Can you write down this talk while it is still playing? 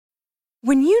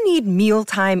When you need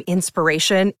mealtime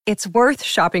inspiration, it's worth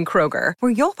shopping Kroger,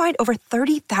 where you'll find over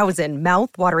 30,000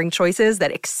 mouth-watering choices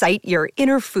that excite your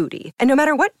inner foodie. And no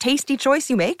matter what tasty choice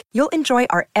you make, you'll enjoy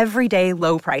our everyday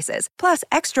low prices, plus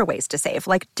extra ways to save,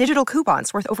 like digital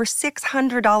coupons worth over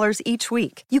 $600 each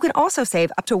week. You can also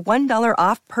save up to $1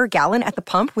 off per gallon at the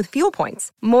pump with fuel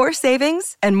points. More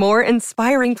savings and more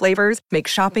inspiring flavors make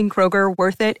shopping Kroger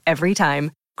worth it every time.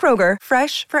 Kroger,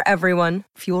 fresh for everyone.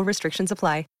 Fuel restrictions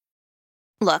apply.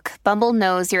 Look, Bumble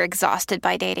knows you're exhausted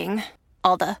by dating.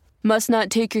 All the, must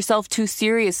not take yourself too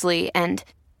seriously, and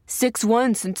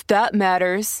 6'1" since that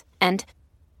matters, and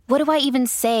what do I even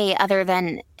say other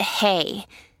than, hey?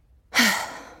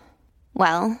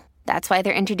 Well, that's why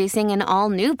they're introducing an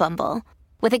all-new Bumble,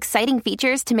 with exciting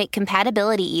features to make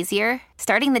compatibility easier,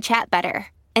 starting the chat better,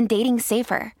 and dating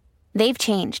safer. They've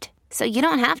changed, so you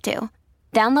don't have to.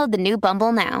 Download the new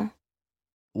Bumble now.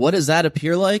 What does that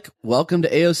appear like? Welcome to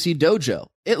AoC Dojo.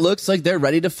 It looks like they're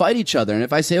ready to fight each other. And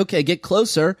if I say, okay, get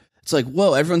closer, it's like,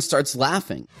 whoa, everyone starts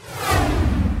laughing.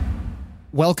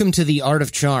 Welcome to The Art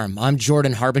of Charm. I'm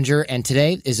Jordan Harbinger, and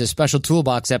today is a special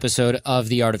Toolbox episode of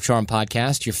The Art of Charm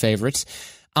podcast, your favorites.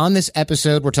 On this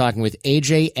episode, we're talking with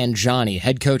AJ and Johnny,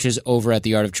 head coaches over at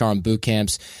The Art of Charm boot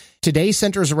camps. Today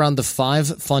centers around the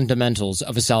 5 fundamentals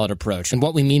of a solid approach. And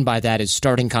what we mean by that is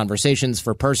starting conversations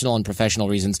for personal and professional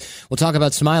reasons. We'll talk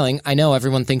about smiling. I know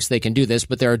everyone thinks they can do this,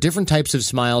 but there are different types of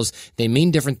smiles. They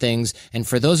mean different things. And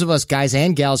for those of us guys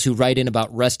and gals who write in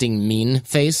about resting mean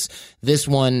face, this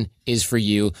one is for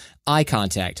you. Eye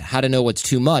contact, how to know what's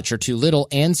too much or too little,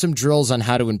 and some drills on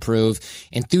how to improve.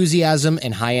 Enthusiasm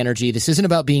and high energy. This isn't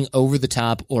about being over the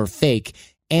top or fake.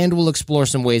 And we'll explore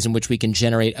some ways in which we can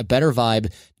generate a better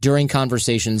vibe during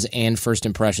conversations and first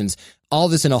impressions. All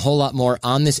this and a whole lot more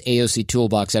on this AoC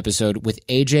Toolbox episode with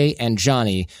AJ and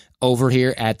Johnny over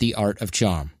here at The Art of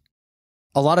Charm.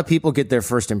 A lot of people get their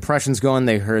first impressions going.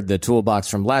 They heard the Toolbox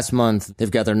from last month.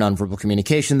 They've got their nonverbal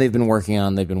communication they've been working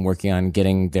on. They've been working on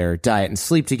getting their diet and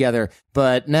sleep together.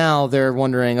 But now they're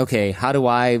wondering, okay, how do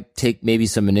I take maybe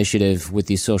some initiative with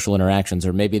these social interactions?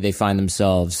 Or maybe they find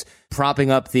themselves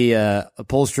propping up the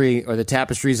upholstery or the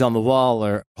tapestries on the wall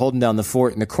or holding down the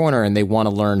fort in the corner, and they want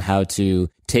to learn how to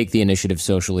take the initiative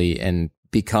socially and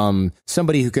become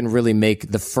somebody who can really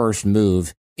make the first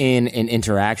move in an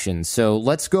interaction. So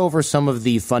let's go over some of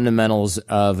the fundamentals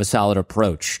of a solid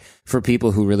approach for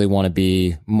people who really want to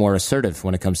be more assertive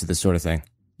when it comes to this sort of thing.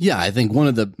 Yeah, I think one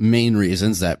of the main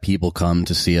reasons that people come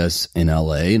to see us in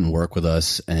LA and work with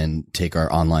us and take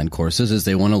our online courses is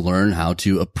they want to learn how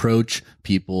to approach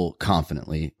people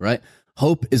confidently, right?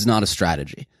 Hope is not a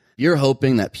strategy. You're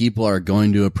hoping that people are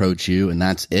going to approach you and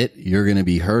that's it. You're going to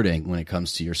be hurting when it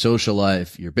comes to your social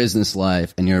life, your business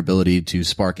life, and your ability to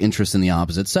spark interest in the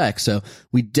opposite sex. So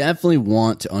we definitely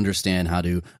want to understand how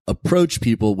to approach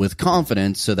people with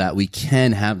confidence so that we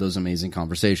can have those amazing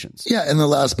conversations. Yeah. In the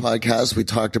last podcast, we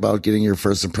talked about getting your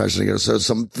first impression together. So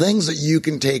some things that you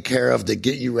can take care of to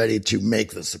get you ready to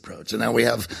make this approach. And now we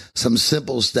have some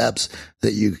simple steps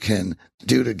that you can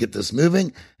do to get this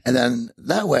moving. And then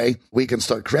that way we can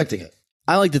start correcting it.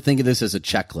 I like to think of this as a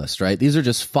checklist, right? These are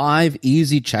just 5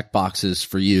 easy check boxes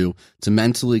for you to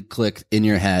mentally click in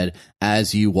your head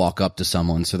as you walk up to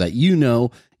someone so that you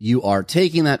know you are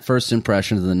taking that first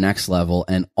impression to the next level,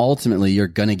 and ultimately you're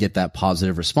going to get that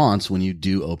positive response when you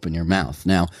do open your mouth.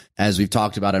 Now, as we've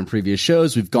talked about on previous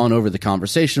shows, we've gone over the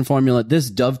conversation formula.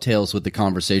 This dovetails with the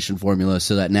conversation formula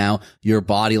so that now your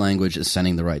body language is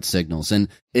sending the right signals. And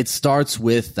it starts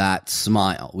with that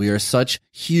smile. We are such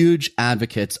huge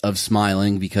advocates of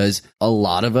smiling because a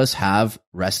lot of us have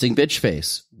resting bitch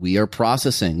face. We are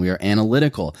processing, we are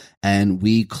analytical, and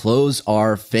we close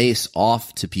our face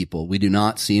off to people. We do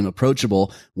not seem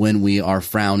approachable when we are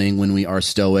frowning, when we are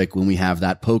stoic, when we have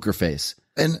that poker face.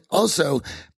 And also,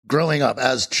 growing up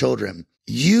as children,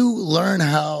 you learn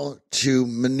how to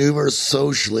maneuver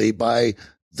socially by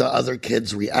the other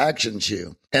kid's reaction to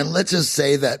you. And let's just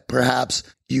say that perhaps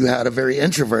you had a very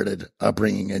introverted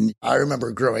upbringing. And I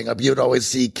remember growing up, you'd always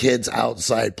see kids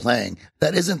outside playing.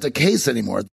 That isn't the case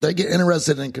anymore. They get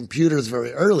interested in computers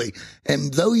very early.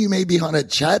 And though you may be on a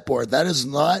chat board, that is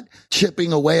not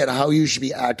chipping away at how you should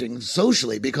be acting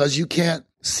socially because you can't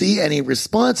see any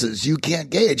responses. You can't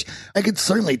gauge. I could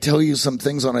certainly tell you some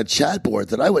things on a chat board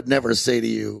that I would never say to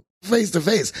you face to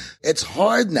face. It's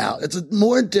hard now. It's a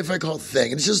more difficult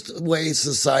thing. It's just the way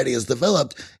society has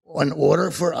developed in order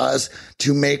for us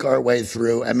to make our way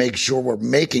through and make sure we're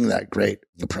making that great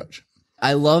approach.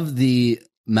 I love the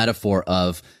metaphor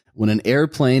of when an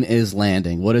airplane is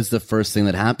landing, what is the first thing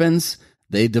that happens?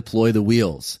 They deploy the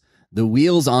wheels. the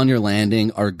wheels on your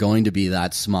landing are going to be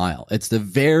that smile. It's the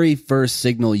very first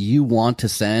signal you want to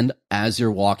send as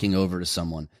you're walking over to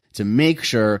someone to make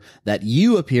sure that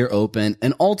you appear open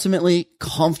and ultimately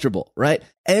comfortable, right?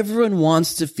 Everyone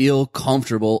wants to feel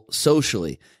comfortable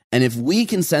socially. And if we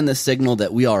can send the signal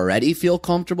that we already feel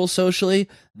comfortable socially,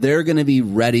 they're going to be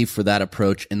ready for that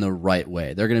approach in the right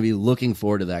way. They're going to be looking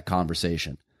forward to that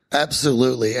conversation.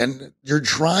 Absolutely. And you're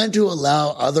trying to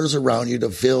allow others around you to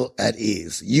feel at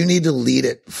ease. You need to lead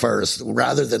it first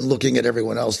rather than looking at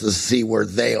everyone else to see where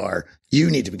they are. You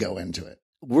need to go into it.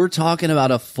 We're talking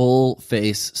about a full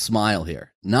face smile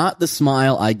here, not the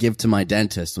smile I give to my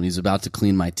dentist when he's about to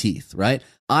clean my teeth, right?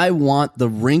 I want the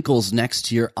wrinkles next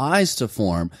to your eyes to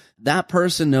form. That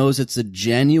person knows it's a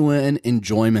genuine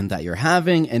enjoyment that you're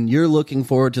having and you're looking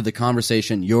forward to the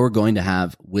conversation you're going to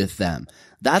have with them.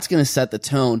 That's going to set the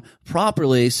tone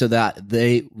properly so that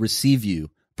they receive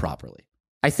you properly.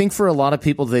 I think for a lot of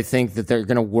people, they think that they're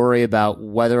going to worry about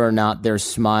whether or not their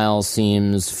smile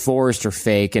seems forced or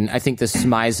fake. And I think the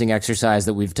smizing exercise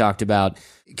that we've talked about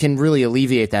can really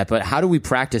alleviate that. But how do we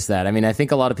practice that? I mean, I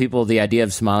think a lot of people, the idea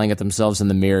of smiling at themselves in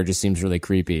the mirror just seems really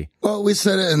creepy. Well, we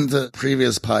said it in the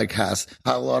previous podcast,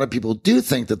 how a lot of people do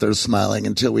think that they're smiling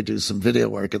until we do some video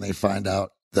work and they find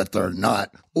out that they're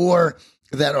not, or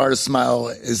that our smile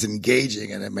is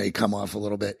engaging and it may come off a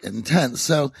little bit intense.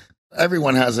 So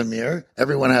everyone has a mirror.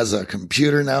 Everyone has a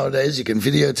computer nowadays. You can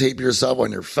videotape yourself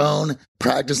on your phone,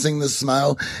 practicing the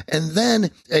smile. And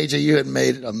then, AJ, you had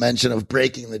made a mention of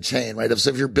breaking the chain, right? So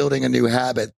if you're building a new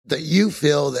habit that you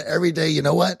feel that every day, you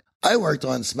know what? I worked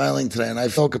on smiling today and I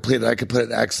felt completed. I could put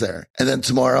an X there. And then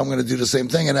tomorrow I'm going to do the same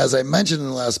thing. And as I mentioned in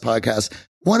the last podcast,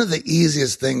 one of the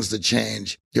easiest things to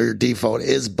change your default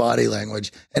is body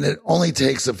language. And it only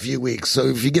takes a few weeks. So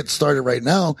if you get started right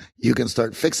now, you can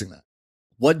start fixing that.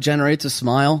 What generates a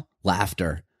smile?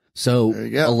 Laughter. So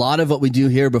a lot of what we do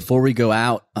here before we go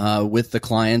out with the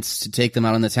clients to take them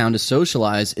out on the town to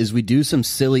socialize is we do some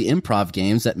silly improv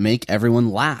games that make everyone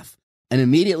laugh. And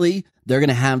immediately they're going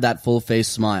to have that full face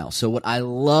smile. So what I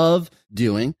love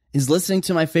doing is listening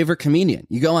to my favorite comedian.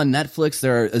 You go on Netflix,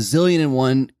 there are a zillion and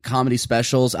one comedy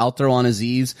specials. I'll throw on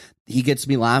Aziz. He gets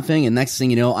me laughing. And next thing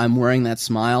you know, I'm wearing that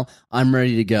smile. I'm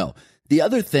ready to go. The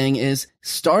other thing is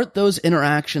start those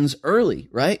interactions early,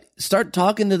 right? Start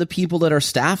talking to the people that are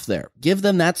staff there. Give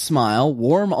them that smile.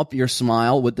 Warm up your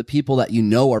smile with the people that you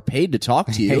know are paid to talk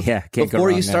to you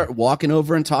before you start walking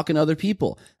over and talking to other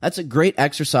people. That's a great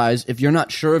exercise if you're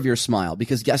not sure of your smile,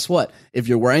 because guess what? If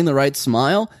you're wearing the right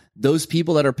smile, those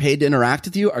people that are paid to interact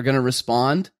with you are going to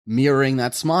respond mirroring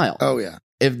that smile. Oh, yeah.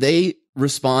 If they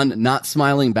respond not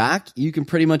smiling back, you can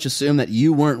pretty much assume that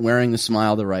you weren't wearing the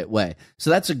smile the right way. So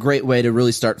that's a great way to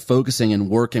really start focusing and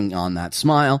working on that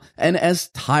smile. And as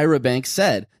Tyra Banks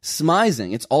said,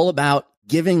 smizing, it's all about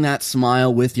giving that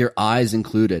smile with your eyes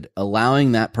included,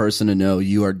 allowing that person to know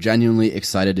you are genuinely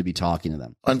excited to be talking to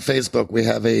them. On Facebook, we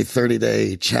have a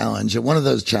 30-day challenge. And one of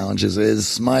those challenges is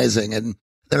smizing. And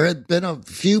there had been a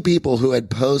few people who had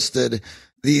posted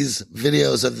these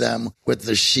videos of them with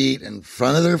the sheet in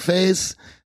front of their face.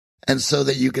 And so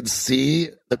that you could see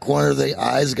the corner of the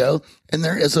eyes go. And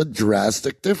there is a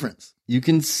drastic difference. You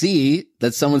can see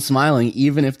that someone's smiling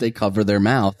even if they cover their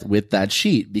mouth with that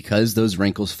sheet because those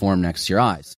wrinkles form next to your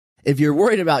eyes. If you're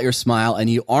worried about your smile and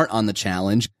you aren't on the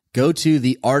challenge, go to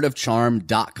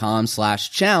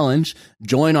theartofcharm.com/challenge.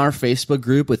 Join our Facebook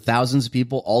group with thousands of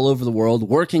people all over the world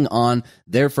working on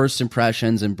their first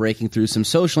impressions and breaking through some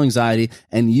social anxiety,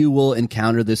 and you will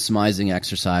encounter this smizing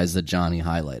exercise that Johnny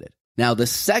highlighted. Now, the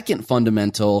second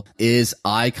fundamental is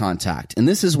eye contact. And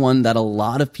this is one that a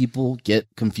lot of people get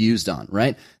confused on,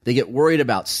 right? They get worried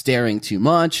about staring too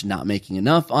much, not making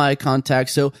enough eye contact.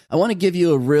 So I want to give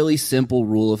you a really simple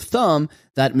rule of thumb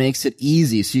that makes it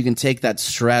easy so you can take that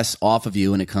stress off of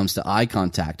you when it comes to eye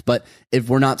contact. But if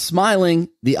we're not smiling,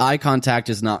 the eye contact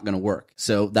is not going to work.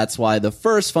 So that's why the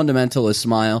first fundamental is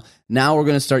smile. Now we're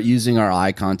going to start using our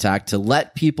eye contact to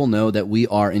let people know that we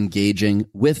are engaging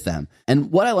with them.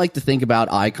 And what I like to think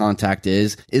about eye contact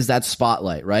is that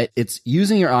spotlight, right? It's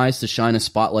using your eyes to shine a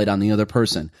spotlight on the other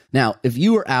person. Now, if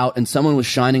you were out and someone was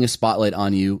shining a spotlight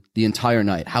on you the entire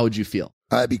night, how would you feel?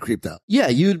 I'd be creeped out. Yeah,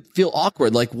 you'd feel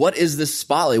awkward. Like, what is this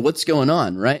spotlight? What's going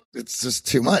on, right? It's just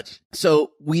too much.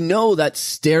 So we know that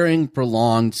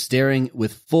prolonged staring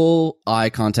with full eye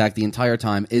contact the entire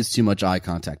time is too much eye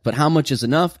contact. But how much is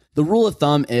enough? The rule of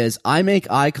thumb is I make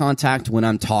eye contact when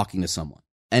I'm talking to someone.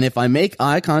 And if I make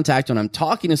eye contact when I'm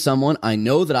talking to someone, I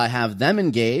know that I have them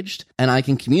engaged and I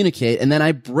can communicate. And then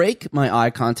I break my eye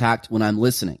contact when I'm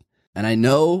listening. And I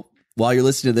know while you're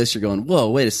listening to this, you're going, whoa,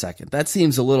 wait a second. That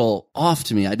seems a little off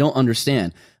to me. I don't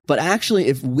understand. But actually,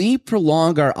 if we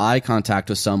prolong our eye contact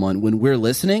with someone when we're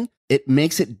listening, it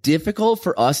makes it difficult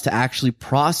for us to actually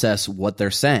process what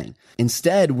they're saying.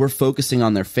 Instead, we're focusing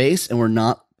on their face and we're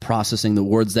not processing the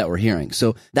words that we're hearing.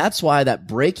 So that's why that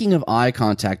breaking of eye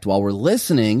contact while we're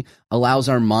listening allows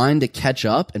our mind to catch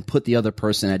up and put the other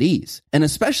person at ease. And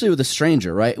especially with a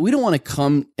stranger, right? We don't want to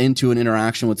come into an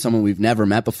interaction with someone we've never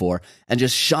met before and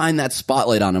just shine that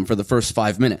spotlight on them for the first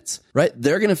 5 minutes, right?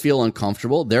 They're going to feel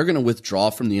uncomfortable. They're going to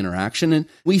withdraw from the interaction. And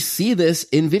we see this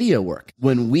in video work.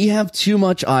 When we have too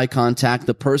much eye contact,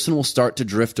 the person will start to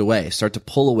drift away, start to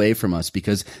pull away from us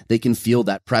because they can feel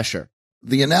that pressure.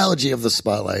 The analogy of the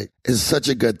spotlight is such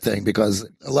a good thing because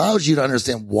it allows you to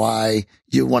understand why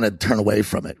you want to turn away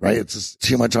from it, right? It's just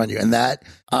too much on you. And that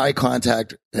eye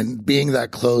contact and being that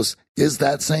close is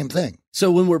that same thing. So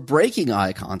when we're breaking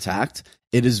eye contact,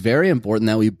 it is very important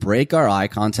that we break our eye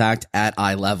contact at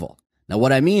eye level. Now,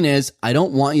 what I mean is I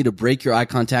don't want you to break your eye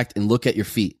contact and look at your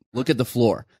feet. Look at the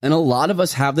floor. And a lot of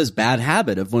us have this bad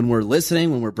habit of when we're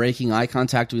listening, when we're breaking eye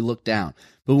contact, we look down.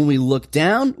 But when we look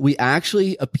down, we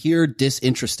actually appear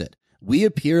disinterested. We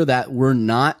appear that we're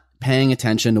not paying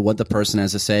attention to what the person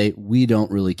has to say. We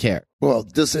don't really care. Well,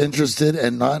 disinterested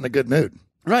and not in a good mood.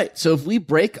 Right. So if we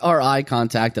break our eye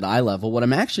contact at eye level, what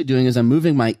I'm actually doing is I'm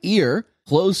moving my ear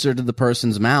closer to the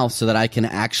person's mouth so that I can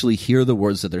actually hear the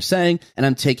words that they're saying, and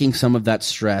I'm taking some of that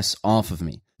stress off of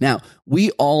me. Now,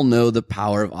 we all know the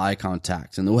power of eye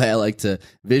contact, and the way I like to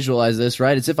visualize this,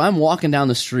 right, is if I'm walking down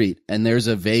the street and there's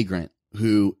a vagrant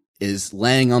who is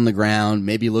laying on the ground,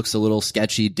 maybe looks a little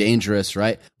sketchy, dangerous,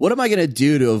 right? What am I going to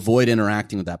do to avoid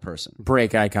interacting with that person?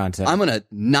 Break eye contact. I'm going to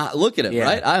not look at him,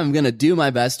 right? I'm going to do my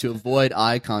best to avoid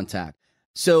eye contact.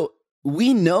 So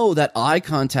we know that eye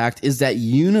contact is that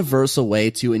universal way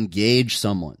to engage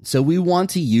someone. So we want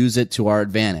to use it to our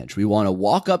advantage. We want to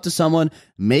walk up to someone,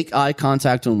 make eye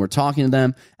contact when we're talking to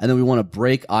them, and then we want to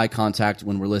break eye contact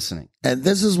when we're listening. And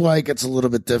this is why it gets a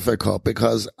little bit difficult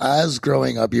because as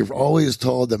growing up, you're always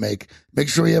told to make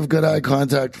sure you have good eye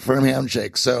contact, firm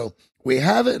handshake. So we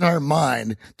have it in our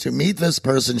mind to meet this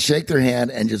person, shake their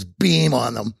hand, and just beam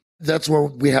on them. That's where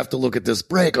we have to look at this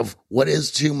break of what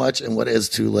is too much and what is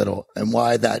too little, and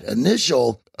why that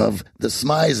initial of the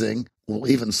smizing will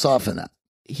even soften that.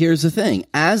 Here's the thing.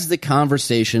 As the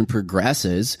conversation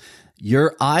progresses,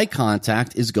 your eye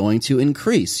contact is going to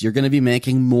increase. You're going to be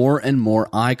making more and more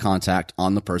eye contact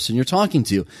on the person you're talking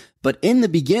to. But in the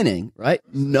beginning, right,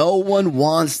 no one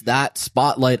wants that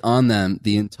spotlight on them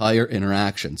the entire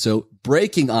interaction. So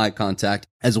breaking eye contact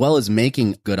as well as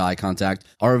making good eye contact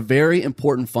are a very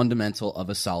important fundamental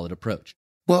of a solid approach.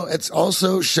 Well, it's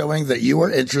also showing that you are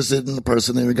interested in the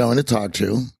person that you're going to talk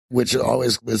to, which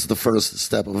always is the first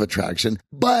step of attraction,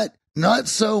 but not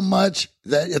so much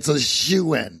that it's a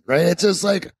shoe-in, right? It's just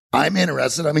like, I'm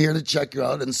interested. I'm here to check you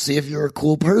out and see if you're a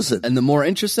cool person. And the more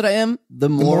interested I am, the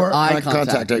more eye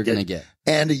contact you're going to get.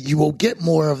 And you will get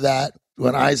more of that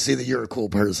when I see that you're a cool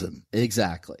person.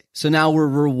 Exactly. So now we're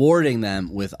rewarding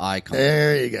them with eye contact.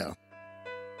 There you go.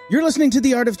 You're listening to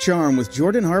The Art of Charm with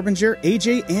Jordan Harbinger,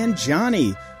 AJ, and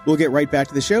Johnny. We'll get right back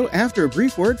to the show after a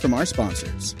brief word from our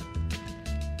sponsors.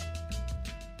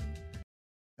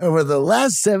 Over the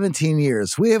last 17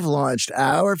 years, we have launched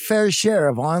our fair share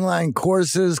of online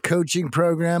courses, coaching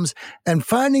programs, and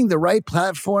finding the right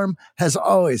platform has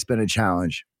always been a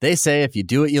challenge. They say if you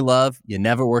do what you love, you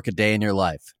never work a day in your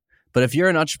life. But if you're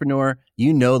an entrepreneur,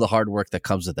 you know the hard work that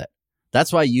comes with it.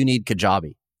 That's why you need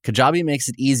Kajabi. Kajabi makes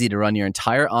it easy to run your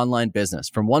entire online business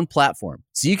from one platform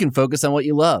so you can focus on what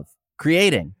you love,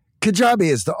 creating. Kajabi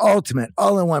is the ultimate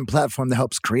all-in-one platform that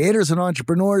helps creators and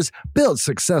entrepreneurs build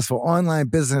successful online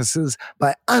businesses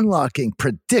by unlocking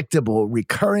predictable,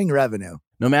 recurring revenue.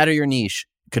 No matter your niche,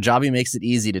 Kajabi makes it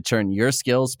easy to turn your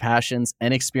skills, passions,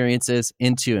 and experiences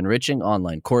into enriching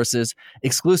online courses,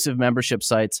 exclusive membership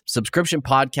sites, subscription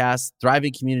podcasts,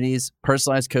 thriving communities,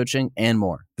 personalized coaching, and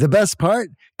more. The best part?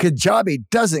 Kajabi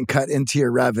doesn't cut into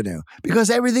your revenue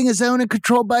because everything is owned and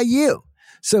controlled by you.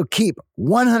 So keep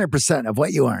 100% of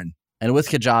what you earn. And with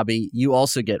Kajabi, you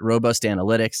also get robust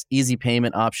analytics, easy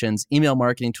payment options, email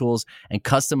marketing tools, and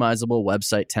customizable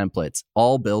website templates,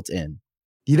 all built in.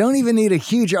 You don't even need a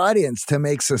huge audience to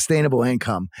make sustainable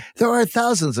income. There are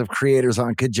thousands of creators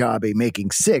on Kajabi making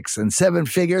 6 and 7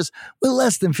 figures with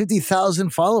less than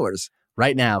 50,000 followers.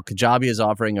 Right now, Kajabi is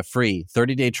offering a free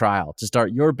 30-day trial to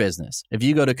start your business if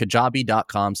you go to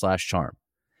kajabi.com/charm.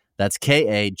 That's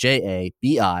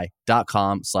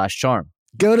KAJABI.com/charm.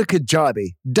 Go to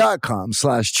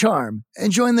kajabi.com/charm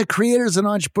and join the creators and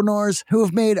entrepreneurs who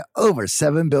have made over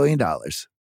 $7 billion.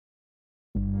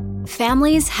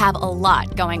 Families have a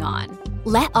lot going on.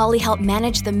 Let Ollie help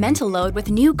manage the mental load with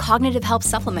new cognitive help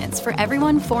supplements for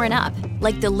everyone 4 and up,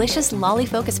 like delicious Lolly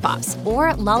Focus Pops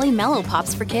or Lolly Mellow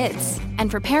Pops for kids.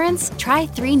 And for parents, try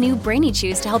 3 new Brainy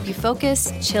Chews to help you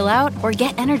focus, chill out, or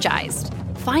get energized.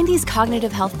 Find these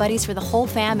cognitive health buddies for the whole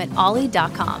fam at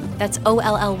ollie.com. That's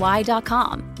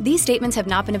OLLY.com. These statements have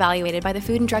not been evaluated by the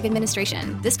Food and Drug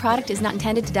Administration. This product is not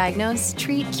intended to diagnose,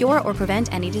 treat, cure, or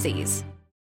prevent any disease.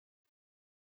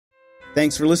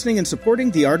 Thanks for listening and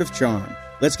supporting The Art of Charm.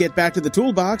 Let's get back to the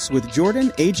Toolbox with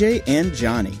Jordan, AJ, and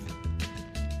Johnny.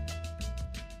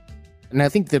 And I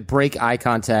think the break eye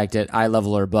contact at eye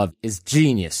level or above is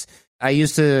genius. I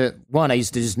used to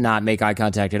just not make eye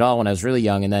contact at all when I was really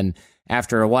young. And then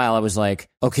after a while, I was like,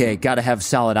 okay, got to have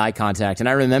solid eye contact. And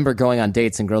I remember going on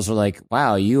dates and girls were like,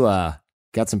 wow, you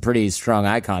got some pretty strong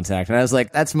eye contact. And I was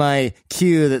like, that's my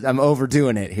cue that I'm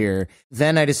overdoing it here.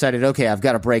 Then I decided, okay, I've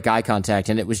got to break eye contact.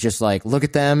 And it was just like, look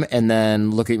at them and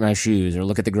then look at my shoes or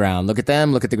look at the ground. Look at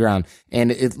them, look at the ground.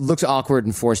 And it looks awkward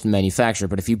and forced in manufacture.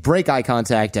 But if you break eye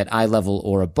contact at eye level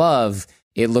or above,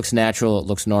 it looks natural, it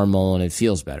looks normal, and it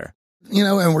feels better. You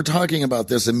know, and we're talking about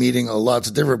this and meeting lots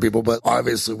of different people, but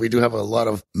obviously we do have a lot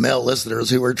of male listeners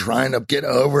who are trying to get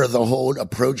over the whole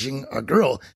approaching a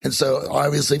girl. And so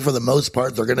obviously for the most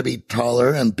part, they're going to be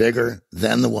taller and bigger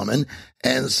than the woman.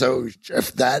 And so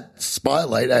if that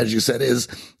spotlight, as you said, is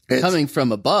coming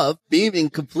from above,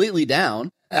 beaming completely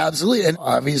down. Absolutely. And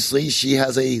obviously she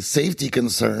has a safety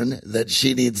concern that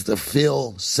she needs to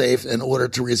feel safe in order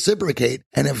to reciprocate.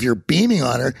 And if you're beaming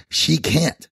on her, she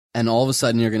can't. And all of a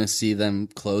sudden, you're going to see them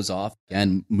close off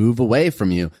and move away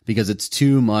from you because it's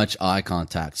too much eye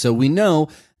contact. So we know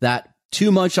that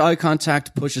too much eye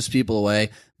contact pushes people away,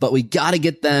 but we got to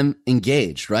get them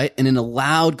engaged, right? And in a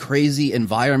loud, crazy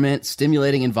environment,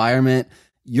 stimulating environment,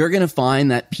 you're going to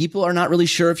find that people are not really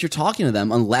sure if you're talking to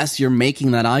them unless you're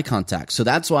making that eye contact. So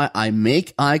that's why I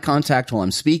make eye contact while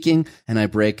I'm speaking and I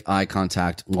break eye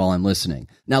contact while I'm listening.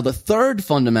 Now, the third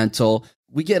fundamental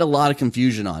we get a lot of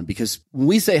confusion on because when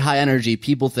we say high energy,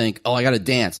 people think, oh, I got to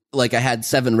dance like I had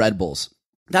 7 Red Bulls.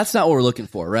 That's not what we're looking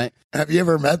for, right? Have you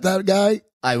ever met that guy?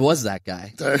 I was that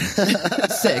guy.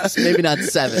 6, maybe not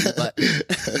 7, but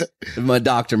my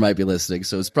doctor might be listening,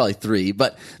 so it's probably 3.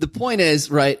 But the point is,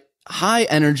 right, high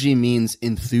energy means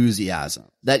enthusiasm,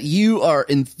 that you are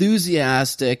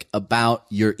enthusiastic about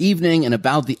your evening and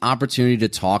about the opportunity to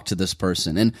talk to this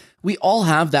person. And we all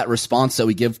have that response that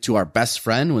we give to our best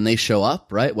friend when they show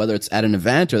up, right? Whether it's at an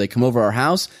event or they come over our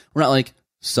house, we're not like,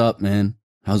 sup, man,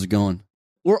 how's it going?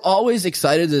 We're always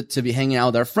excited to be hanging out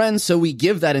with our friends, so we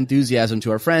give that enthusiasm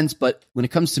to our friends. But when it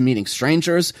comes to meeting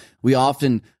strangers, we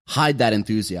often hide that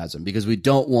enthusiasm because we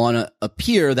don't want to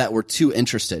appear that we're too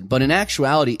interested. But in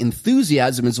actuality,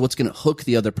 enthusiasm is what's going to hook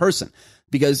the other person.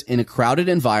 Because in a crowded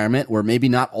environment where maybe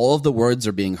not all of the words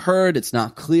are being heard, it's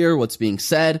not clear what's being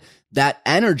said, that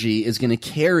energy is going to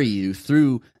carry you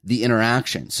through the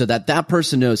interaction so that that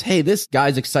person knows, hey, this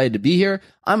guy's excited to be here.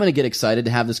 I'm going to get excited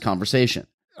to have this conversation.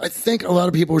 I think a lot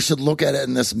of people should look at it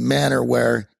in this manner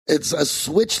where it's a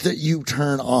switch that you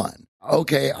turn on.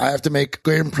 Okay, I have to make a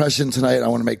great impression tonight. I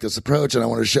want to make this approach and I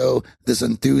want to show this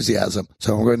enthusiasm.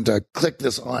 So I'm going to click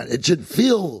this on. It should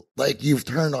feel like you've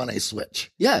turned on a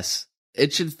switch. Yes,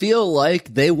 it should feel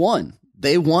like they won.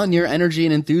 They won your energy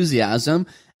and enthusiasm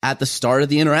at the start of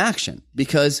the interaction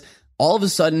because all of a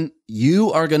sudden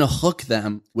you are going to hook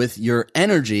them with your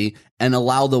energy and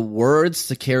allow the words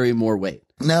to carry more weight.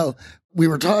 Now, we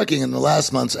were talking in the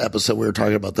last month's episode, we were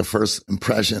talking about the first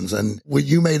impressions, and when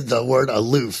you made the word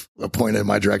aloof a point in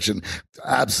my direction,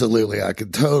 absolutely. I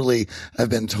could totally have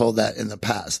been told that in the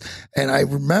past. And I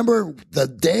remember the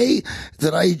day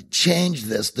that I changed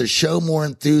this to show more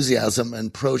enthusiasm and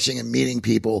approaching and meeting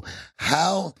people,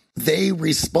 how they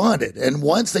responded. And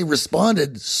once they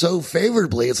responded so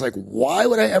favorably, it's like, why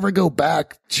would I ever go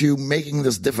back to making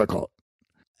this difficult?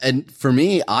 And for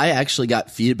me, I actually got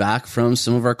feedback from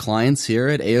some of our clients here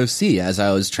at AoC as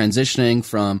I was transitioning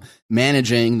from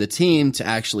managing the team to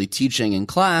actually teaching in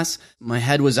class. My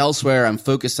head was elsewhere. I'm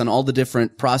focused on all the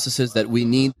different processes that we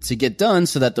need to get done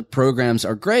so that the programs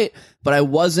are great, but I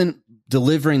wasn't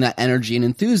delivering that energy and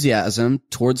enthusiasm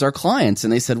towards our clients.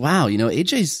 And they said, wow,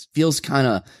 AJ feels kind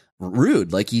of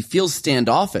rude. Like he feels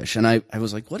standoffish. And I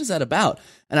was like, what is that about?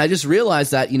 And I just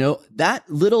realized that, that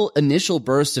little initial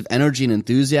burst of energy and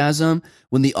enthusiasm,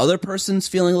 when the other person's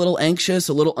feeling a little anxious,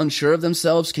 a little unsure of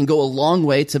themselves, can go a long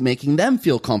way to making them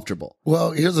feel comfortable.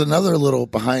 Well, here's another little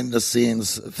behind the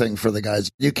scenes thing for the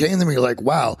guys. You came to me like,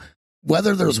 wow,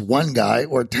 whether there's one guy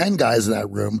or 10 guys in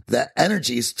that room, that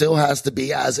energy still has to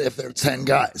be as if there's 10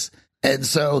 guys. And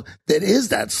so it is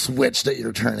that switch that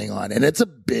you're turning on. And it's a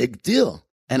big deal.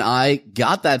 And I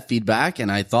got that feedback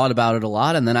and I thought about it a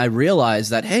lot. And then I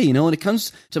realized that, hey, when it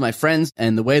comes to my friends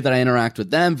and the way that I interact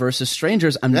with them versus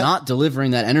strangers, I'm not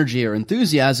delivering that energy or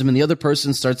enthusiasm. And the other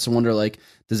person starts to wonder, like,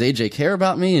 does AJ care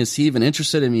about me? Is he even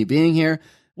interested in me being here?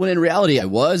 When in reality, I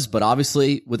was, but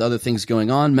obviously with other things going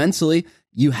on mentally,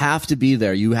 you have to be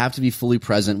there. You have to be fully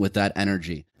present with that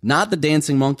energy. Not the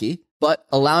dancing monkey, but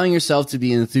allowing yourself to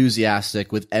be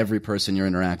enthusiastic with every person you're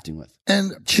interacting with.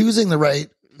 And choosing the right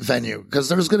venue, because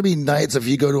there's going to be nights if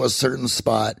you go to a certain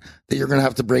spot that you're going to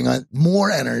have to bring on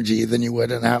more energy than you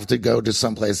would and have to go to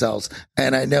someplace else.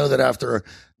 And I know that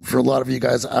for a lot of you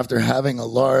guys, after having a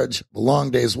long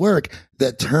day's work,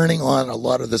 that turning on a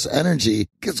lot of this energy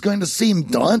is going to seem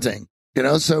daunting,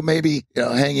 so maybe,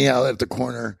 hanging out at the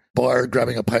corner bar,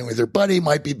 grabbing a pint with your buddy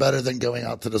might be better than going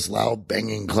out to this loud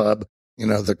banging club.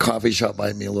 The coffee shop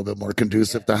might be a little bit more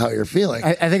conducive to how you're feeling.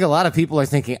 I think a lot of people are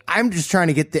thinking, I'm just trying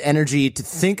to get the energy to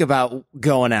think about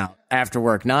going out after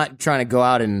work, not trying to go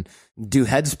out and do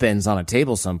head spins on a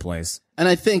table someplace. And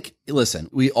I think, listen,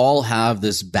 we all have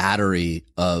this battery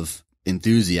of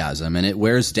enthusiasm and it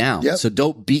wears down. Yep. So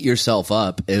don't beat yourself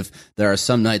up if there are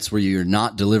some nights where you're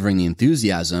not delivering the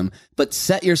enthusiasm, but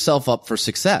set yourself up for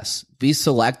success. Be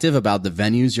selective about the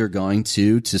venues you're going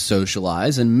to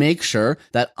socialize and make sure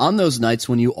that on those nights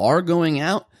when you are going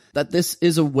out, that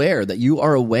that you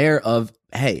are aware of,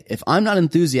 hey, if I'm not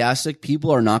enthusiastic,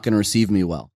 people are not going to receive me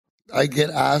well. I get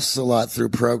asked a lot through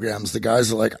programs. The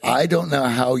guys are like, I don't know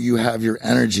how you have your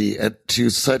energy to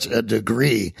such a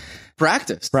degree.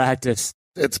 Practice.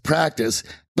 It's practice,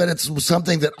 but it's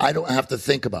something that I don't have to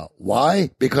think about. Why?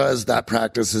 Because that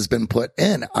practice has been put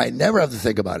in. I never have to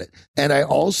think about it. And I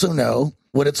also know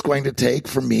what it's going to take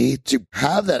for me to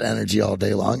have that energy all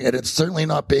day long. And it's certainly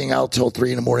not being out till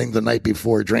 3 a.m. the night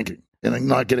before drinking and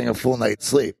not getting a full night's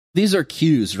sleep. These are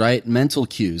cues, right? Mental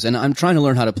cues. And I'm trying to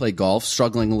learn how to play golf,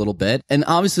 struggling a little bit. And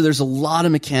obviously there's a lot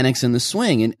of mechanics in the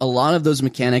swing. And a lot of those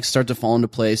mechanics start to fall into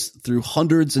place through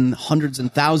hundreds and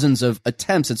thousands of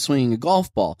attempts at swinging a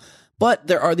golf ball. But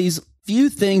there are these few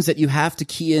things that you have to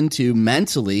key into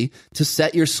mentally to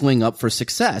set your swing up for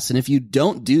success. And if you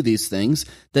don't do these things,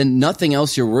 then nothing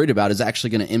else you're worried about is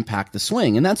actually going to impact the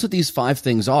swing. And that's what these 5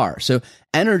 things are. So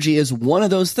energy is one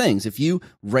of those things. If you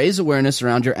raise awareness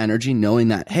around your energy, knowing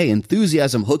that, hey,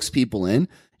 enthusiasm hooks people in,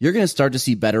 you're going to start to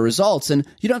see better results. And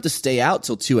you don't have to stay out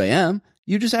till 2 a.m.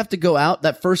 You just have to go out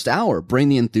that first hour, bring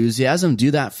the enthusiasm,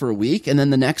 do that for a week. And then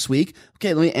the next week,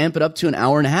 okay, let me amp it up to an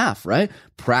hour and a half, right?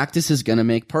 Practice is going to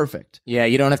make perfect. Yeah,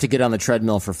 you don't have to get on the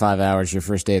treadmill for 5 hours your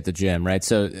first day at the gym, right?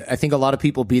 So I think a lot of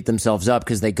people beat themselves up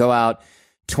because they go out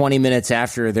 20 minutes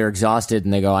after they're exhausted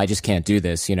and they go, I just can't do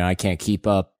this. I can't keep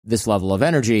up this level of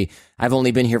energy. I've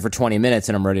only been here for 20 minutes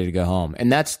and I'm ready to go home.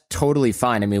 And that's totally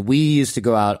fine. I mean, we used to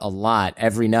go out a lot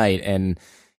every night and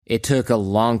it took a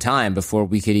long time before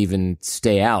we could even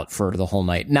stay out for the whole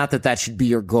night. Not that should be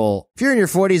your goal. If you're in your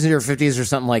 40s and your 50s or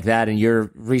something like that, and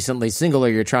you're recently single or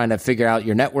you're trying to figure out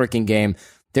your networking game,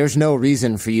 there's no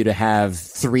reason for you to have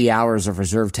 3 hours of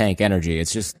reserve tank energy.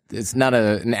 It's not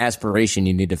an aspiration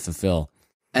you need to fulfill.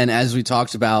 And as we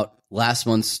talked about last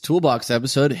month's Toolbox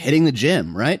episode, hitting the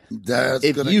gym, right?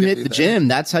 If you hit the gym,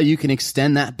 that's how you can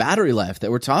extend that battery life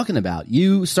that we're talking about.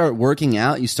 You start working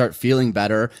out, you start feeling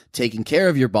better, taking care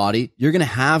of your body. You're going to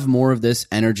have more of this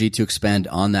energy to expend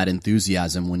on that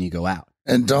enthusiasm when you go out.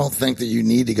 And don't think that you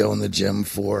need to go in the gym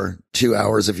for 2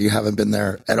 hours if you haven't been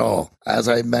there at all. As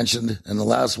I mentioned in the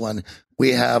last one,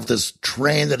 we have this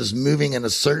train that is moving in a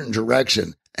certain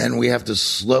direction. And we have to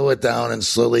slow it down and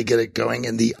slowly get it going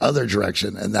in the other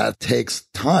direction. And that takes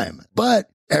time. But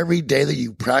every day that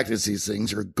you practice these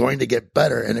things, you're going to get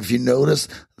better. And if you notice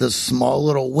the small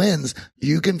little wins,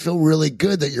 you can feel really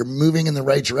good that you're moving in the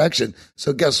right direction.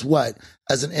 So guess what?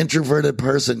 As an introverted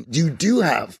person, you do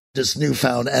have this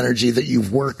newfound energy that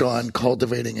you've worked on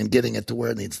cultivating and getting it to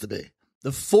where it needs to be.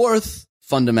 The fourth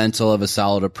fundamental of a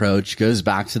solid approach goes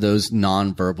back to those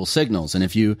nonverbal signals. And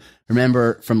if you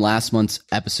remember from last month's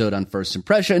episode on first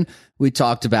impression, we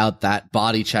talked about that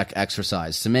body check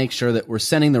exercise to make sure that we're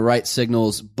sending the right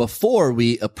signals before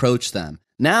we approach them.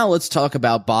 Now let's talk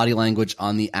about body language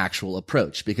on the actual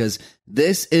approach, because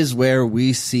this is where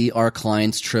we see our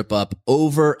clients trip up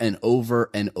over and over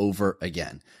and over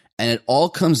again. And it all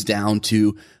comes down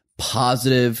to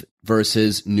positive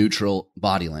versus neutral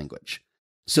body language.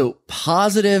 So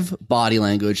positive body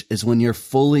language is when you're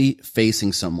fully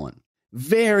facing someone.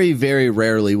 Very, very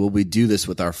rarely will we do this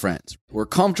with our friends. We're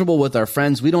comfortable with our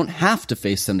friends. We don't have to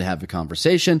face them to have a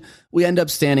conversation. We end up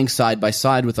standing side by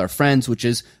side with our friends, which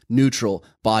is neutral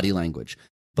body language.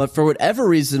 But for whatever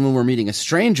reason, when we're meeting a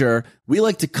stranger, we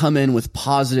like to come in with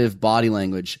positive body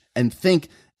language and think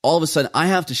all of a sudden I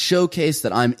have to showcase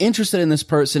that I'm interested in this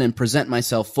person and present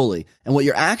myself fully. And what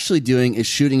you're actually doing is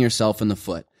shooting yourself in the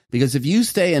foot. Because if you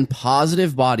stay in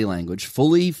positive body language,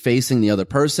 fully facing the other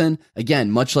person, again,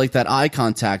 much like that eye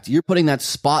contact, you're putting that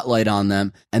spotlight on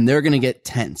them and they're going to get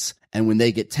tense. And when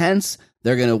they get tense,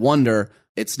 they're going to wonder,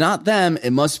 it's not them,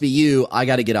 it must be you. I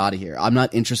got to get out of here. I'm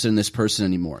not interested in this person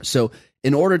anymore. So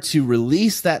in order to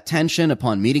release that tension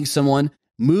upon meeting someone,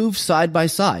 move side by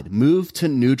side, move to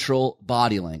neutral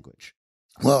body language.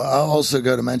 Well, I'll also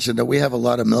go to mention that we have a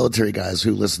lot of military guys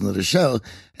who listen to the show.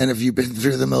 And if you've been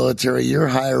through the military, your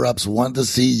higher ups want to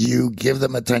see you give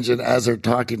them attention as they're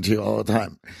talking to you all the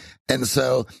time. And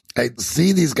so I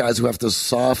see these guys who have to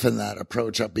soften that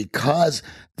approach up because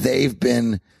they've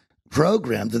been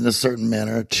programmed in a certain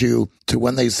manner to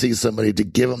when they see somebody to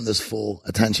give them this full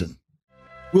attention.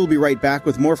 We'll be right back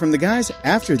with more from the guys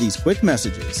after these quick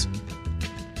messages.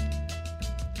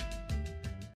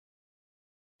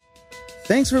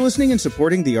 Thanks for listening and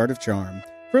supporting The Art of Charm.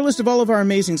 For a list of all of our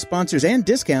amazing sponsors and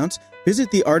discounts, visit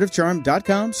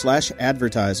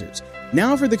theartofcharm.com/advertisers.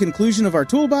 Now for the conclusion of our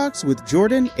toolbox with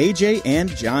Jordan, AJ,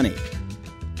 and Johnny.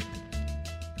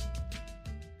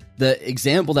 The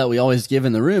example that we always give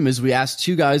in the room is we ask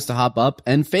two guys to hop up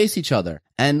and face each other.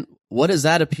 And what does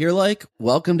that appear like?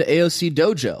 Welcome to AoC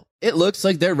Dojo. It looks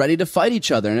like they're ready to fight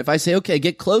each other. And if I say, okay,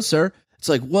 get closer, it's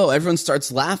like, whoa, everyone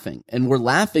starts laughing. And we're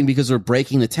laughing because we're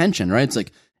breaking the tension, right? It's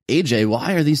like, AJ,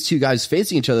 why are these two guys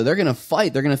facing each other? They're going to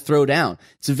fight. They're going to throw down.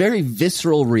 It's a very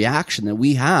visceral reaction that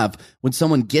we have when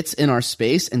someone gets in our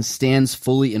space and stands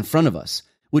fully in front of us,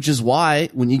 which is why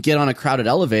when you get on a crowded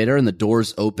elevator and the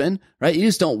doors open, right, you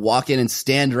just don't walk in and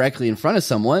stand directly in front of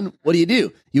someone. What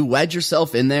do? You wedge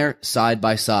yourself in there side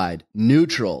by side,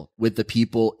 neutral with the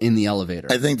people in the elevator.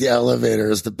 I think the elevator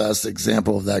is the best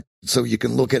example of that. So you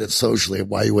can look at it socially,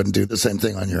 why you wouldn't do the same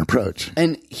thing on your approach.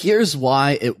 And here's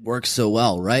why it works so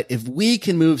well, right? If we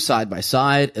can move side by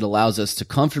side, it allows us to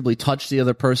comfortably touch the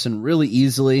other person really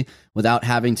easily without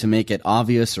having to make it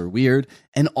obvious or weird.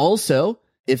 And also,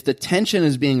 if the tension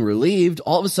is being relieved,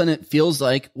 all of a sudden it feels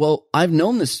like, well, I've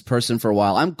known this person for a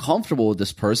while. I'm comfortable with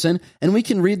this person, and we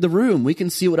can read the room. We can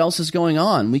see what else is going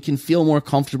on. We can feel more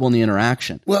comfortable in the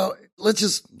interaction. Well, let's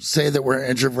just say that we're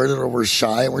introverted or we're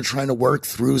shy and we're trying to work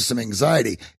through some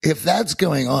anxiety. If that's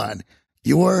going on,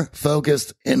 you're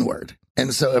focused inward.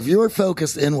 And so if you're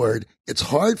focused inward, it's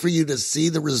hard for you to see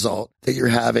the result that you're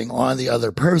having on the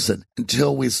other person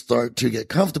until we start to get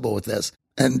comfortable with this.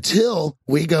 Until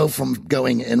we go from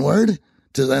going inward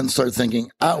to then start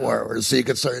thinking outward. So you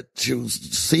can start to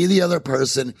see the other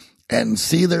person and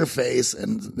see their face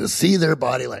and see their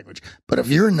body language. But if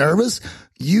you're nervous,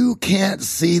 you can't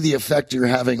see the effect you're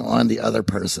having on the other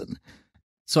person.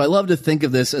 So I love to think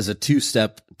of this as a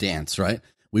two-step dance, right?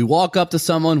 We walk up to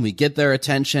someone, we get their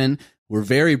attention, we're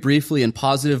very briefly in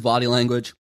positive body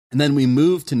language, and then we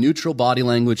move to neutral body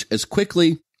language as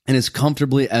quickly and as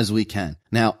comfortably as we can.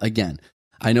 Now, again,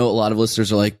 I know a lot of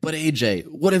listeners are like, but AJ,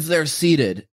 what if they're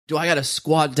seated? Do I got to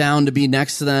squat down to be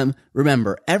next to them?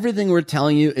 Remember, everything we're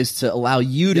telling you is to allow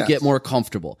you to get more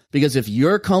comfortable. Because if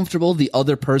you're comfortable, the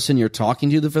other person you're talking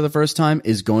to for the first time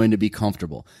is going to be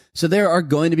comfortable. So there are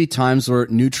going to be times where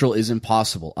neutral is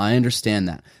impossible. I understand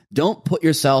that. Don't put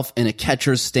yourself in a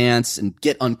catcher's stance and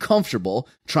get uncomfortable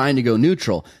trying to go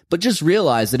neutral. But just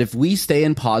realize that if we stay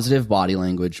in positive body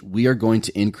language, we are going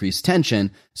to increase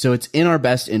tension. So it's in our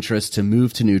best interest to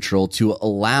move to neutral to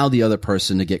allow the other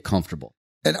person to get comfortable.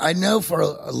 And I know for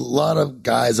a lot of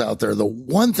guys out there, the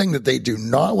one thing that they do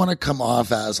not want to come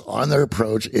off as on their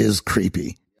approach is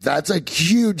creepy. That's a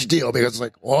huge deal because it's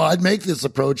like, well, I'd make this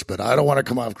approach, but I don't want to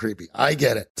come off creepy. I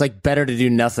get it. It's like better to do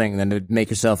nothing than to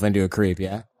make yourself into a creep,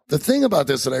 yeah? The thing about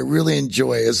this that I really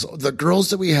enjoy is the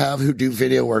girls that we have who do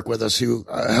video work with us, who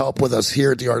help with us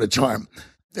here at The Art of Charm.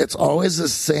 It's always the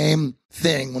same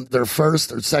thing when their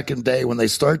first or second day, when they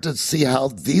start to see how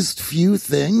these few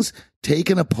things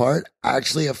taken apart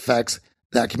actually affects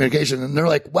that communication. And they're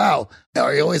like, wow,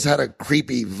 I always had a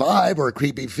creepy vibe or a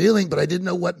creepy feeling, but I didn't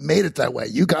know what made it that way.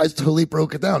 You guys totally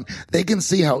broke it down. They can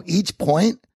see how each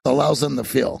point allows them to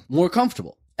feel more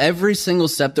comfortable. Every single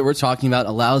step that we're talking about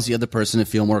allows the other person to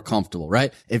feel more comfortable,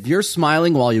 right? If you're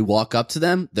smiling while you walk up to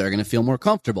them, they're going to feel more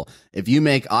comfortable. If you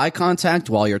make eye contact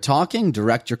while you're talking,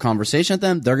 direct your conversation at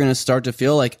them, they're going to start to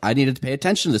feel like I needed to pay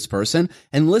attention to this person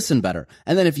and listen better.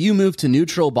 And then if you move to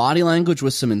neutral body language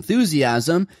with some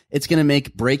enthusiasm, it's going to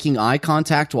make breaking eye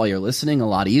contact while you're listening a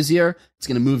lot easier. It's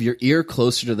going to move your ear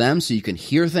closer to them so you can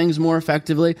hear things more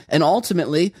effectively. And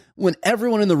ultimately, when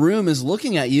everyone in the room is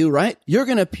looking at you, right, you're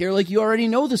going to appear like you already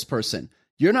know this person.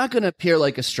 you're not going to appear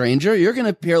like a stranger. You're going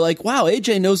to appear like, wow,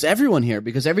 AJ knows everyone here,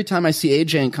 because every time I see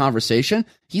AJ in conversation,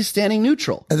 he's standing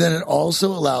neutral. And then it also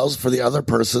allows for the other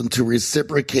person to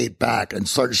reciprocate back and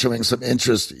start showing some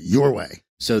interest your way.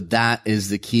 So that is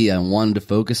the key. I wanted to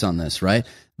focus on this, right?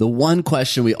 The one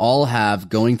question we all have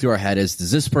going through our head is,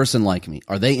 does this person like me?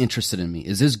 Are they interested in me?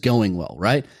 Is this going well,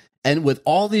 right? And with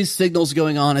all these signals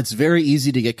going on, it's very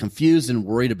easy to get confused and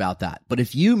worried about that. But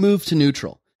if you move to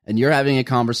neutral, and you're having a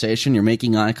conversation, you're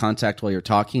making eye contact while you're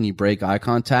talking, you break eye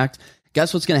contact,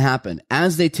 guess what's going to happen?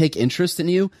 As they take interest in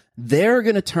you, they're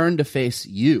going to turn to face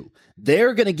you.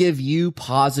 They're going to give you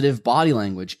positive body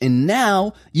language. And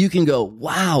now you can go,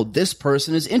 wow, this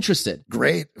person is interested.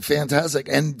 Great. Fantastic.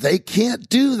 And they can't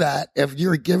do that if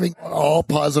you're giving all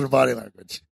positive body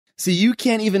language. See, you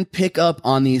can't even pick up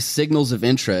on these signals of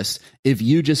interest if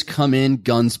you just come in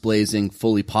guns blazing,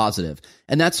 fully positive.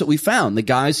 And that's what we found. The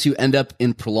guys who end up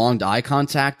in prolonged eye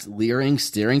contact, leering,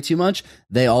 staring too much,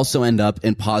 they also end up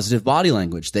in positive body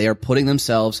language. They are putting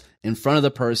themselves in front of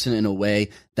the person in a way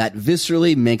that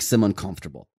viscerally makes them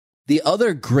uncomfortable. The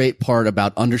other great part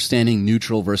about understanding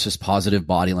neutral versus positive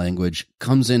body language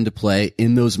comes into play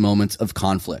in those moments of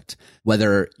conflict.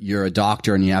 Whether you're a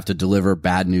doctor and you have to deliver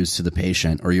bad news to the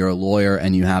patient, or you're a lawyer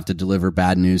and you have to deliver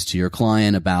bad news to your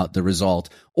client about the result,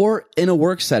 or in a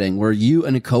work setting where you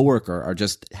and a coworker are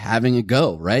just having a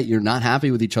go, right? You're not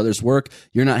happy with each other's work.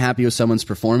 You're not happy with someone's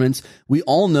performance. We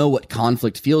all know what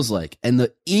conflict feels like. And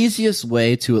the easiest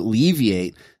way to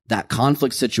alleviate that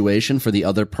conflict situation for the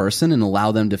other person and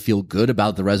allow them to feel good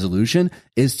about the resolution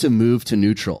is to move to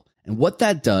neutral. And what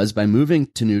that does by moving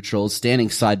to neutral, standing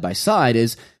side by side,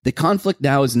 is the conflict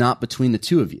now is not between the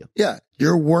two of you. Yeah,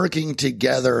 you're working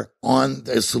together on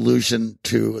the solution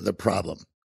to the problem.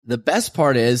 The best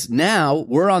part is now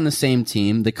we're on the same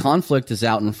team. The conflict is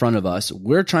out in front of us.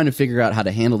 We're trying to figure out how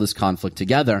to handle this conflict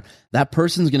together. That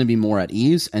person's going to be more at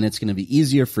ease, and it's going to be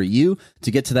easier for you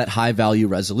to get to that high value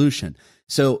resolution.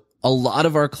 So a lot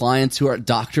of our clients who are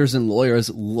doctors and lawyers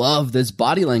love this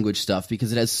body language stuff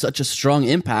because it has such a strong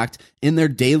impact in their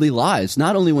daily lives,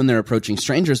 not only when they're approaching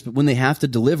strangers, but when they have to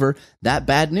deliver that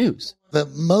bad news. The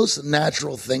most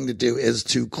natural thing to do is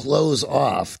to close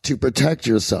off, to protect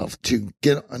yourself, to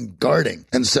get on guarding.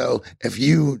 And so if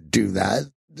you do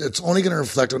that, it's only going to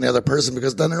reflect on the other person,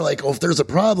 because then they're like, oh, if there's a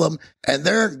problem and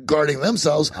they're guarding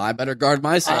themselves, I better guard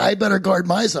myself. I better guard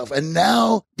myself. And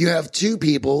now you have two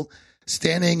people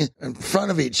standing in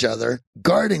front of each other,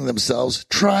 guarding themselves,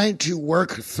 trying to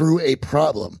work through a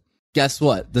problem. Guess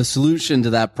what? The solution to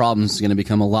that problem is going to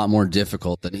become a lot more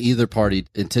difficult than either party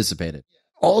anticipated.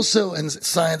 Also, in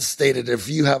science stated, if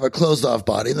you have a closed off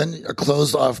body, then a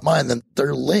closed off mind, then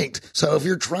they're linked. So if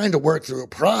you're trying to work through a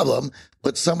problem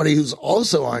with somebody who's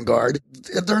also on guard,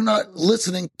 they're not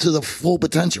listening to the full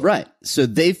potential. Right. So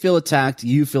they feel attacked,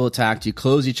 you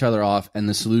close each other off, and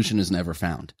the solution is never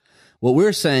found. What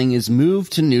we're saying is move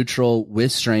to neutral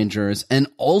with strangers and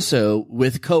also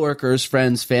with coworkers,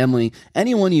 friends, family,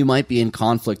 anyone you might be in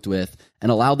conflict with,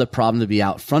 and allow the problem to be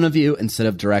out front of you instead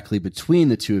of directly between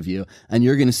the two of you, and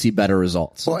you're going to see better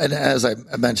results. Well, and as I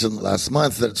mentioned last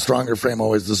month, that stronger frame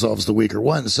always dissolves the weaker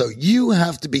one. So you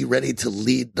have to be ready to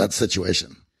lead that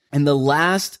situation. And the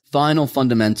last final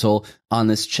fundamental on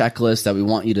this checklist that we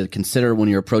want you to consider when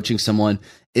you're approaching someone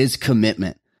is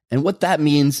commitment. And what that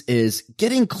means is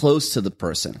getting close to the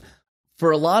person.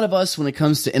 For a lot of us, when it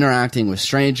comes to interacting with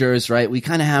strangers, right, we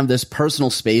kind of have this personal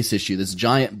space issue, this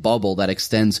giant bubble that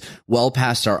extends well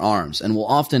past our arms. And we'll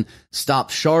often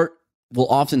stop short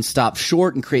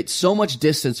and create so much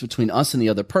distance between us and the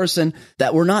other person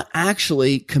that we're not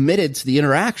actually committed to the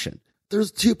interaction.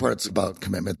 There's two parts about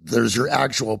commitment. There's your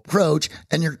actual approach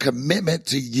and your commitment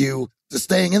to you to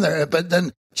staying in there, but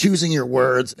then choosing your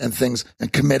words and things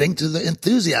and committing to the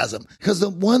enthusiasm. Because the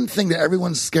one thing that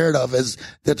everyone's scared of is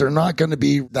that they're not going to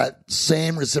be, that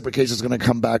same reciprocation is going to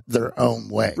come back their own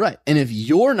way. Right. And if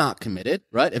you're not committed,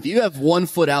 right, if you have 1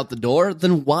 foot out the door,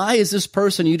 then why is this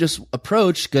person you just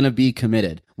approached going to be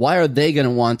committed? Why are they going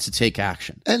to want to take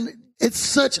action? And it's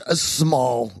such a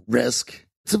small risk.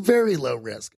 It's a very low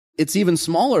risk. It's even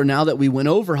smaller now that we went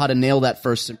over how to nail that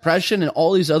first impression and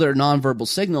all these other nonverbal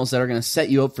signals that are going to set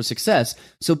you up for success.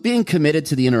 So being committed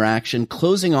to the interaction,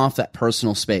 closing off that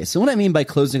personal space. And what I mean by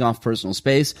closing off personal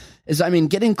space is,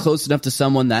 getting close enough to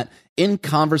someone that in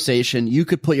conversation, you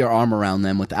could put your arm around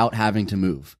them without having to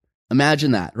move.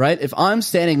 Imagine that, right? If I'm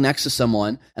standing next to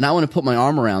someone and I want to put my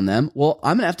arm around them, well,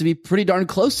 I'm going to have to be pretty darn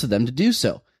close to them to do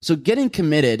so. So getting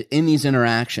committed in these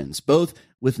interactions, both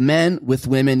with men, with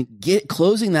women,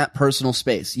 closing that personal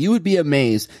space. You would be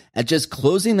amazed at just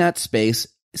closing that space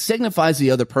signifies to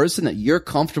the other person that you're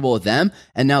comfortable with them,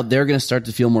 and now they're going to start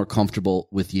to feel more comfortable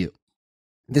with you.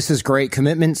 This is great.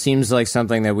 Commitment seems like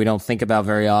something that we don't think about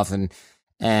very often.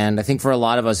 And I think for a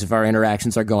lot of us, if our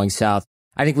interactions are going south,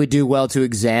 I think we do well to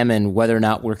examine whether or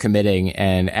not we're committing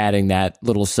and adding that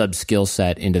little sub-skill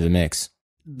set into the mix.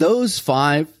 Those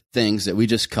 5 things that we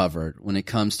just covered when it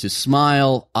comes to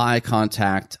smile, eye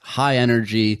contact, high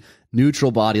energy,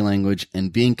 neutral body language,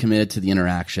 and being committed to the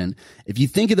interaction. If you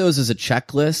think of those as a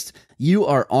checklist, you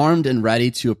are armed and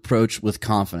ready to approach with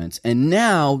confidence. And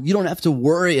now you don't have to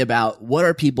worry about what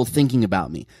are people thinking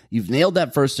about me. You've nailed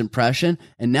that first impression,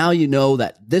 and now you know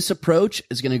that this approach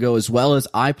is going to go as well as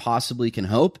I possibly can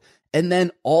hope. And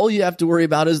then all you have to worry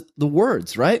about is the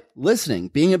words, right? Listening,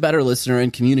 being a better listener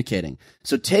and communicating.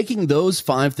 So taking those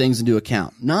 5 things into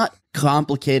account, not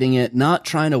complicating it, not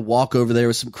trying to walk over there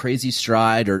with some crazy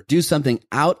stride or do something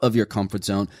out of your comfort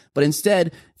zone, but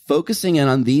instead focusing in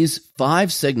on these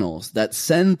 5 signals that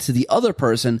send to the other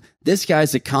person, this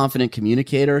guy's a confident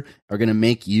communicator, are going to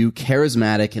make you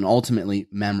charismatic and ultimately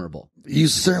memorable. You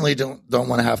certainly don't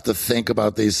want to have to think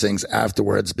about these things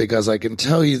afterwards, because I can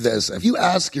tell you this. If you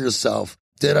ask yourself,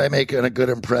 did I make a good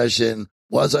impression?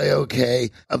 Was I okay?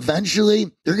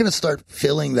 Eventually, you're going to start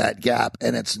filling that gap,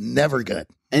 and it's never good.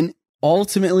 And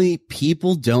ultimately,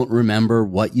 people don't remember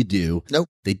what you do. Nope.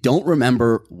 They don't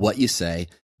remember what you say.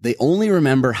 They only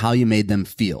remember how you made them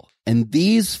feel. And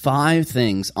these 5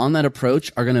 things on that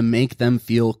approach are going to make them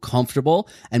feel comfortable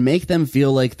and make them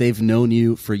feel like they've known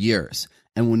you for years.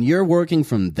 And when you're working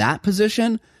from that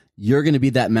position, you're going to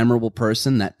be that memorable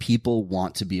person that people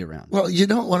want to be around. Well, you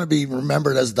don't want to be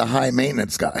remembered as the high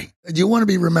maintenance guy. You want to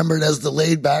be remembered as the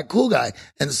laid back, cool guy.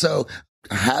 And so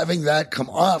having that come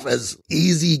off as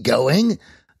easy going,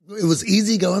 it was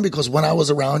easy going because when I was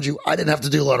around you, I didn't have to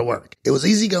do a lot of work. It was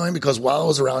easy going because while I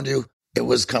was around you, it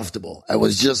was comfortable. I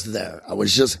was just there. I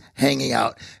was just hanging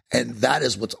out. And that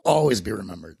is what's always be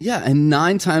remembered. Yeah. And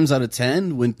 9 times out of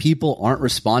 10, when people aren't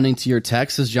responding to your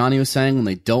texts, as Johnny was saying, when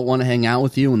they don't want to hang out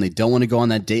with you, when they don't want to go on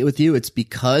that date with you, it's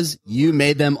because you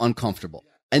made them uncomfortable.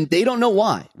 And they don't know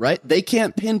why, right? They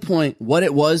can't pinpoint what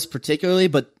it was particularly,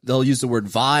 but they'll use the word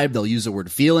vibe. They'll use the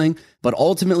word feeling. But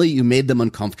ultimately, you made them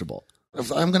uncomfortable. If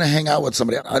I'm going to hang out with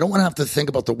somebody, I don't want to have to think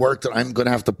about the work that I'm going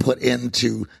to have to put in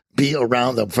to be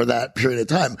around them for that period of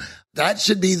time. That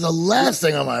should be the last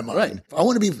thing on my mind. Right. I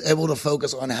want to be able to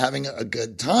focus on having a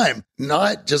good time,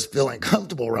 not just feeling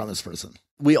comfortable around this person.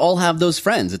 We all have those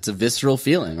friends. It's a visceral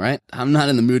feeling, right? I'm not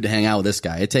in the mood to hang out with this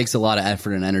guy. It takes a lot of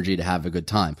effort and energy to have a good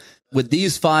time. With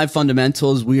these 5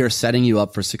 fundamentals, we are setting you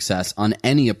up for success on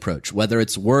any approach, whether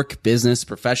it's work, business,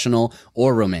 professional,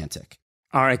 or romantic.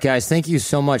 All right, guys, thank you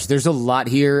so much. There's a lot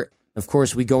here. Of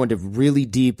course, we go into really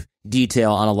deep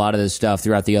detail on a lot of this stuff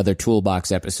throughout the other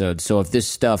Toolbox episodes. So if this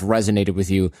stuff resonated with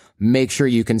you, make sure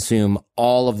you consume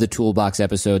all of the Toolbox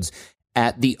episodes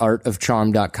at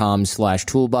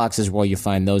theartofcharm.com/toolbox is where you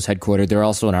find those headquartered. They're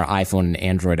also in our iPhone and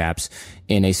Android apps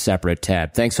in a separate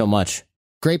tab. Thanks so much.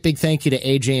 Great big thank you to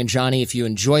AJ and Johnny. If you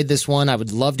enjoyed this one, I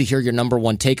would love to hear your number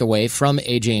 1 takeaway from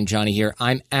AJ and Johnny here.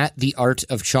 I'm at The Art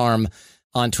of Charm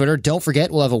on Twitter. Don't forget,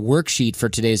 we'll have a worksheet for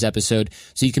today's episode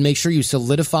so you can make sure you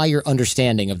solidify your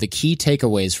understanding of the key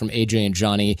takeaways from AJ and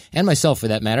Johnny, and myself for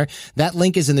that matter. That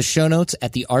link is in the show notes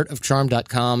at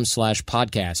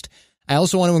theartofcharm.com/podcast. I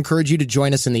also want to encourage you to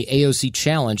join us in the AoC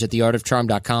challenge at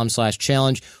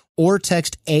theartofcharm.com/challenge, or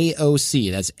text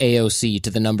AoC, that's AoC, to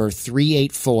the number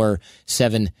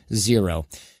 38470.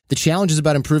 The challenge is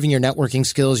about improving your networking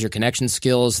skills, your connection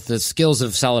skills, the skills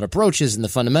of solid approaches, and the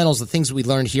fundamentals, the things we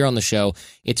learned here on the show.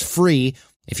 It's free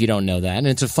if you don't know that, and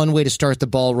it's a fun way to start the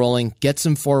ball rolling, get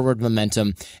some forward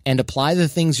momentum, and apply the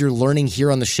things you're learning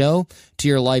here on the show to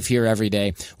your life here every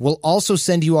day. We'll also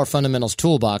send you our fundamentals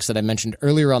toolbox that I mentioned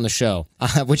earlier on the show,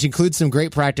 which includes some great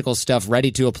practical stuff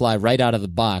ready to apply right out of the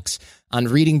box on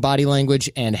reading body language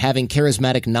and having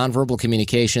charismatic nonverbal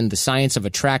communication, the science of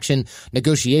attraction,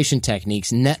 negotiation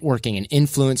techniques, networking and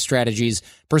influence strategies,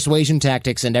 persuasion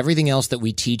tactics, and everything else that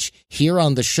we teach here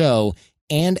on the show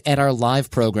and at our live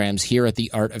programs here at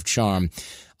The Art of Charm.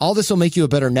 All this will make you a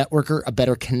better networker, a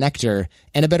better connector,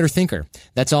 and a better thinker.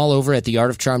 That's all over at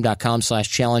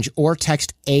theartofcharm.com/challenge, or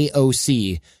text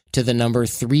AoC to the number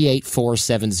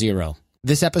 38470.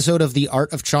 This episode of The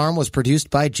Art of Charm was produced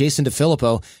by Jason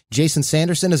DeFilippo. Jason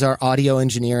Sanderson is our audio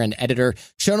engineer and editor.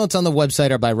 Show notes on the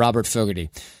website are by Robert Fogarty.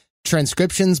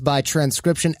 Transcriptions by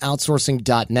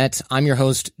transcriptionoutsourcing.net. I'm your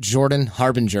host, Jordan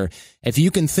Harbinger. If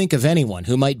you can think of anyone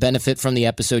who might benefit from the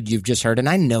episode you've just heard, and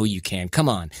I know you can, come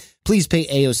on, please pay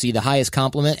AoC the highest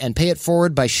compliment and pay it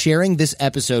forward by sharing this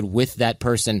episode with that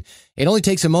person. It only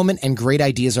takes a moment, and great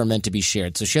ideas are meant to be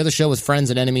shared. So share the show with friends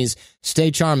and enemies.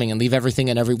 Stay charming and leave everything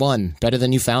and everyone better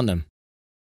than you found them.